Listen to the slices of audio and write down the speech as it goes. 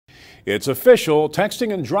It's official,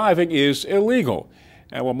 texting and driving is illegal.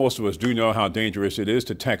 And while most of us do know how dangerous it is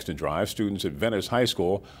to text and drive, students at Venice High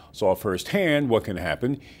School saw firsthand what can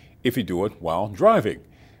happen if you do it while driving.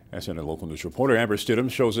 SNN local news reporter Amber Stidham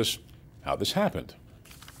shows us how this happened.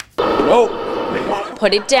 Oh.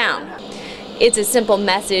 Put it down. It's a simple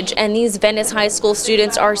message, and these Venice High School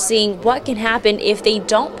students are seeing what can happen if they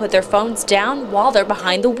don't put their phones down while they're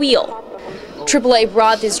behind the wheel. AAA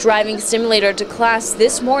brought this driving simulator to class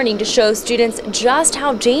this morning to show students just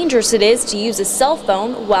how dangerous it is to use a cell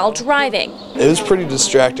phone while driving. It was pretty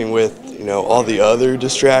distracting with, all the other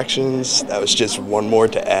distractions. That was just one more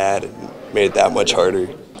to add and made it that much harder.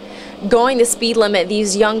 Going the speed limit,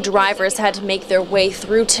 these young drivers had to make their way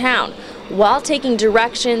through town while taking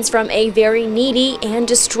directions from a very needy and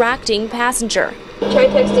distracting passenger. Try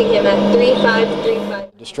texting him at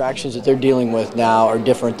 3535. Distractions that they're dealing with now are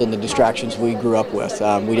different than the distractions we grew up with.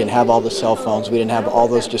 We didn't have all the cell phones, we didn't have all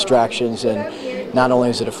those distractions, and not only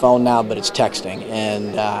is it a phone now, but it's texting.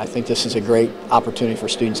 And I think this is a great opportunity for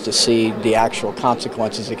students to see the actual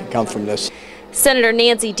consequences that can come from this. Senator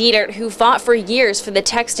Nancy Dietert, who fought for years for the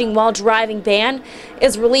texting while driving ban,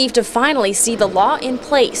 is relieved to finally see the law in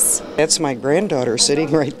place. That's my granddaughter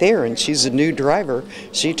sitting right there, and she's a new driver.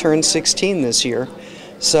 She turned 16 this year.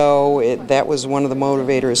 So that was one of the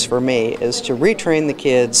motivators for me, is to retrain the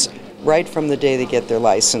kids right from the day they get their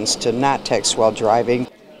license to not text while driving.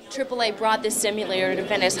 AAA brought this simulator to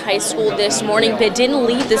Venice High School this morning, but didn't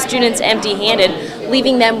leave the students empty-handed,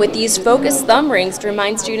 leaving them with these focused thumb rings to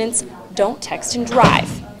remind students don't text and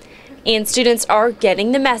drive. And students are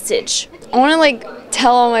getting the message. I want to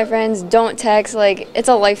tell all my friends don't text. It's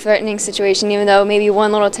a life-threatening situation, even though maybe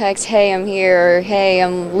one little text, hey, I'm here, or hey,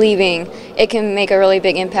 I'm leaving, it can make a really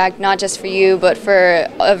big impact, not just for you, but for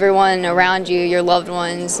everyone around you, your loved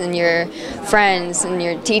ones and your friends and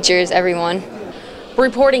your teachers, everyone.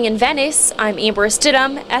 Reporting in Venice, I'm Amber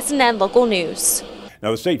Stidham, SNN Local News.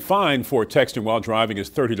 Now, the state fine for texting while driving is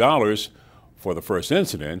 $30 for the first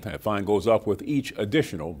incident. That fine goes up with each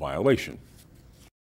additional violation.